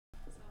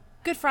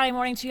Good Friday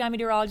morning to you. I'm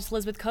meteorologist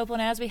Elizabeth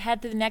Copeland. As we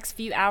head through the next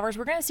few hours,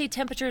 we're going to see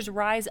temperatures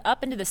rise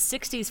up into the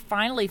 60s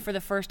finally for the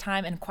first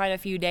time in quite a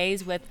few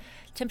days, with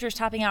temperatures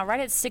topping out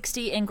right at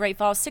 60 in Great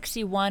Falls,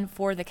 61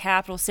 for the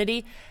capital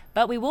city.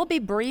 But we will be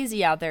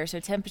breezy out there, so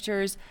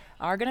temperatures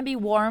are going to be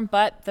warm,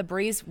 but the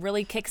breeze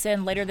really kicks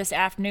in later this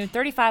afternoon.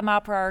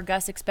 35-mile-per-hour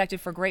gusts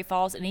expected for Great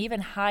Falls and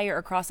even higher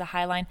across the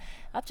High Line,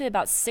 up to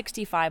about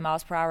 65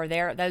 miles per hour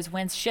there. Those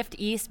winds shift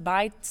east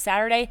by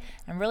Saturday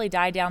and really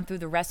die down through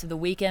the rest of the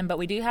weekend. But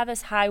we do have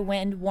this high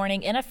wind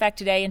warning in effect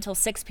today until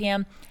 6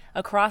 p.m.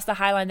 across the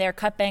High Line there.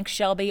 Cutbank,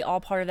 Shelby, all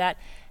part of that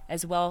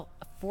as well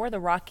for the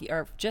Rocky,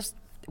 or just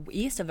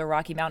east of the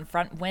Rocky Mountain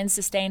front. Winds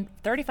sustained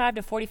 35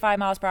 to 45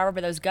 miles per hour,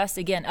 but those gusts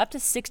again up to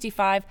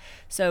 65.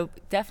 So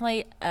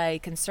definitely a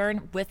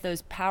concern with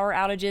those power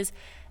outages,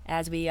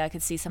 as we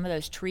could see some of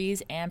those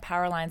trees and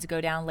power lines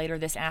go down later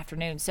this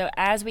afternoon. So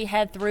as we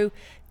head through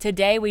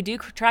today, we do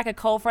track a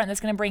cold front that's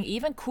going to bring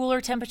even cooler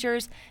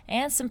temperatures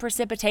and some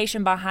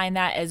precipitation behind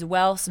that as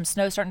well. Some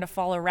snow starting to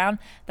fall around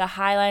the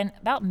High Line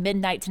about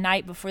midnight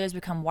tonight before those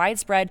become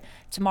widespread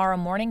tomorrow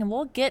morning. And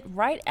we'll get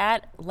right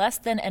at less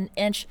than an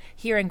inch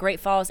here in Great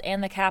Falls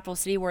and the capital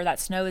city, where that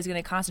snow is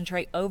going to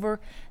concentrate over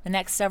the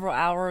next several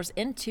hours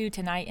into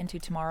tonight, into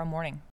tomorrow morning.